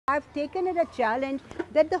I've taken it a challenge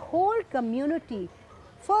that the whole community,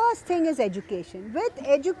 first thing is education. With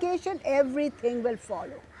education, everything will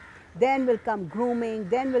follow. Then will come grooming,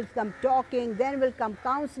 then will come talking, then will come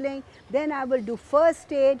counseling, then I will do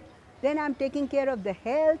first aid, then I'm taking care of the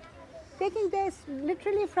health, taking this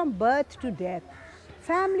literally from birth to death.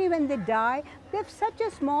 Family, when they die, they have such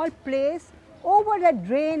a small place. Over the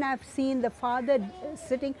drain, I've seen the father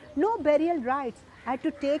sitting, no burial rites. I had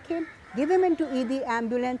to take him, give him into ED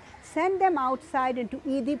ambulance, send them outside into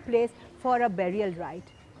ED place for a burial rite.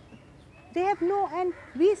 They have no, and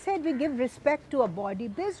we said we give respect to a body.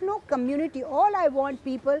 There's no community. All I want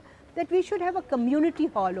people, that we should have a community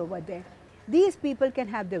hall over there. These people can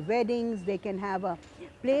have their weddings, they can have a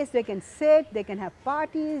place they can sit, they can have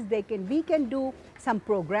parties, we can do some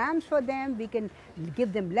programs for them, we can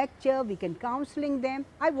give them lecture, we can counseling them.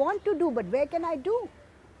 I want to do, but where can I do?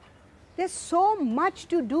 There's so much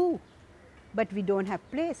to do, but we don't have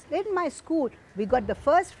place. In my school, we got the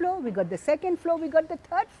first floor, we got the second floor, we got the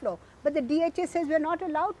third floor, but the DHA says we're not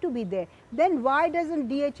allowed to be there. Then why doesn't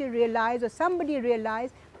DHA realize, or somebody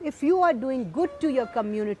realize, if you are doing good to your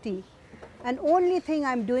community, and only thing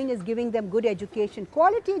I'm doing is giving them good education,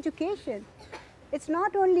 quality education. It's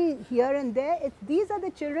not only here and there, these are the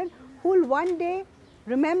children who will one day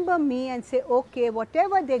remember me and say, okay,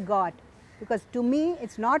 whatever they got, because to me,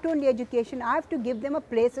 it's not only education, I have to give them a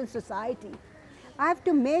place in society. I have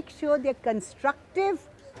to make sure they're constructive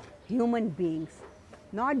human beings,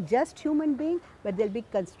 not just human beings, but they'll be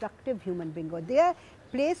constructive human beings. Or they are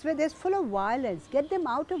place where there's full of violence, get them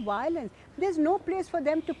out of violence. There's no place for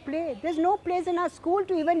them to play. There's no place in our school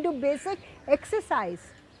to even do basic exercise.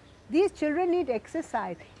 These children need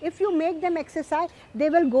exercise. If you make them exercise, they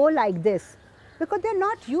will go like this, because they're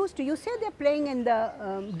not used to. You say they're playing in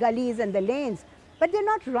the gullies and the lanes, but they're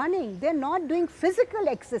not running. They're not doing physical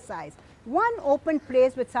exercise. One open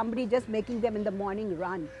place with somebody just making them in the morning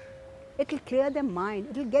run. It will clear their mind.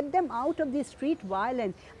 It will get them out of the street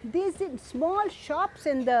violence. These small shops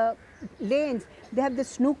in the lanes, they have the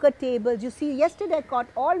snooker tables. You see, yesterday I caught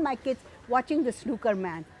all my kids watching the snooker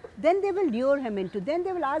man. Then they will lure him into, then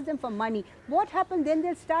they will ask them for money. What happens? Then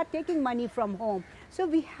they'll start taking money from home. So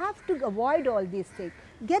we have to avoid all these things.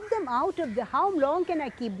 Get them out of the, how long can I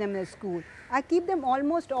keep them in school? I keep them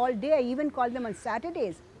almost all day. I even call them on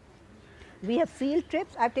Saturdays. We have field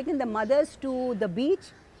trips. I've taken the mothers to the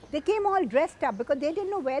beach. They came all dressed up because they didn't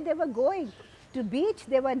know where they were going. To beach,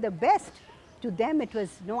 they were the best. To them, it was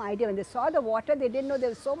no idea. When they saw the water, they didn't know there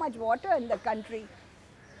was so much water in the country.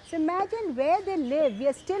 So imagine where they live. We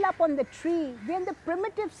are still up on the tree. We are in the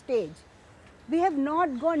primitive stage. We have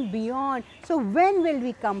not gone beyond. So when will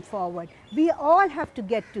we come forward? We all have to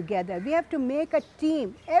get together. We have to make a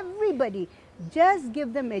team. Everybody, just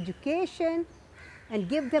give them education and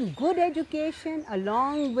give them good education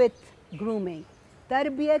along with grooming.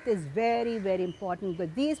 Tarbiyat is very, very important,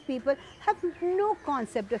 because these people have no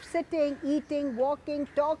concept of sitting, eating, walking,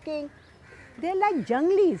 talking. They're like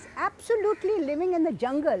junglis, absolutely living in the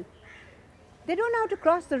jungle. They don't know how to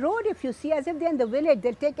cross the road. If you see, as if they're in the village,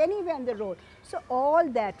 they'll take anywhere on the road. So all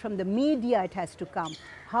that from the media, it has to come.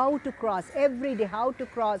 How to cross every day, how to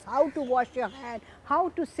cross, how to wash your hand, how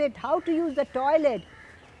to sit, how to use the toilet.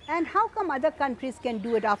 And how come other countries can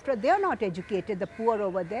do it after they're not educated, the poor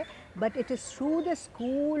over there? But it is through the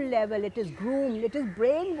school level, it is groomed, it is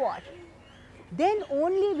brainwashed. Then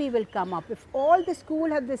only we will come up. If all the school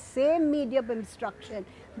have the same medium of instruction,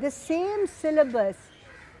 the same syllabus,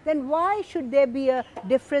 then why should there be a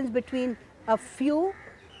difference between a few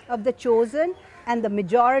of the chosen and the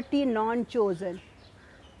majority non-chosen?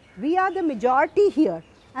 We are the majority here,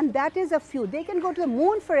 and that is a few. They can go to the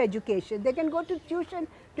moon for education, they can go to tuition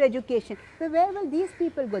to education. So where will these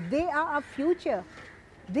people go? They are our future.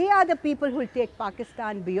 They are the people who will take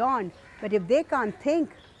Pakistan beyond. But if they can't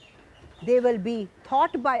think, they will be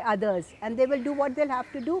taught by others, and they will do what they'll have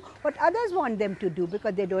to do, what others want them to do,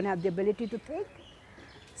 because they don't have the ability to think.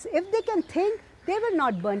 So if they can think, they will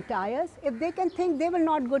not burn tires. If they can think, they will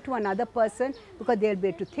not go to another person, because they'll be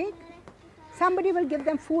able to think. Somebody will give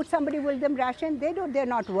them food, somebody will give them ration. They're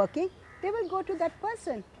not working. They will go to that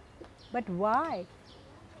person. But why?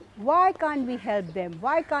 Why can't we help them?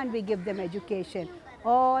 Why can't we give them education?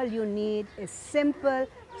 All you need is simple,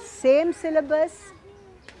 same syllabus,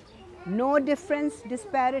 no difference,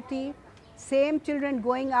 disparity, same children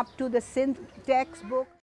going up to the synth textbook.